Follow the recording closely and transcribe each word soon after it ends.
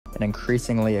and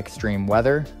increasingly extreme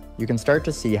weather, you can start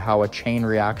to see how a chain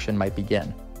reaction might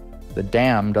begin. The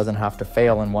dam doesn't have to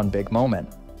fail in one big moment.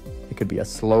 It could be a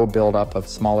slow buildup of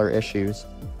smaller issues,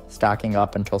 stacking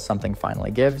up until something finally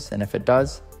gives, and if it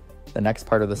does, the next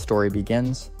part of the story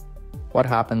begins. What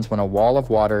happens when a wall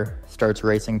of water starts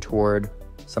racing toward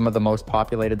some of the most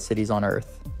populated cities on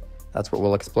Earth? That's what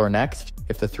we'll explore next.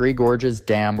 If the Three Gorges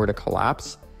Dam were to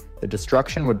collapse, the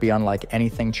destruction would be unlike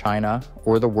anything China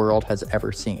or the world has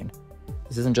ever seen.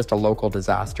 This isn't just a local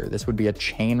disaster. This would be a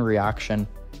chain reaction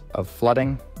of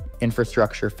flooding,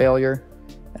 infrastructure failure,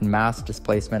 and mass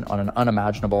displacement on an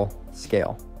unimaginable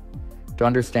scale. To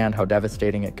understand how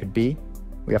devastating it could be,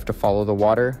 we have to follow the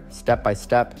water step by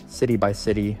step, city by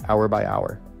city, hour by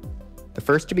hour. The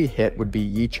first to be hit would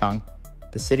be Yichang,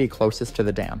 the city closest to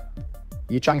the dam.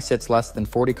 Yichang sits less than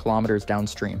 40 kilometers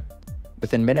downstream.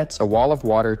 Within minutes, a wall of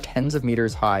water tens of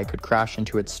meters high could crash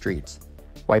into its streets,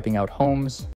 wiping out homes,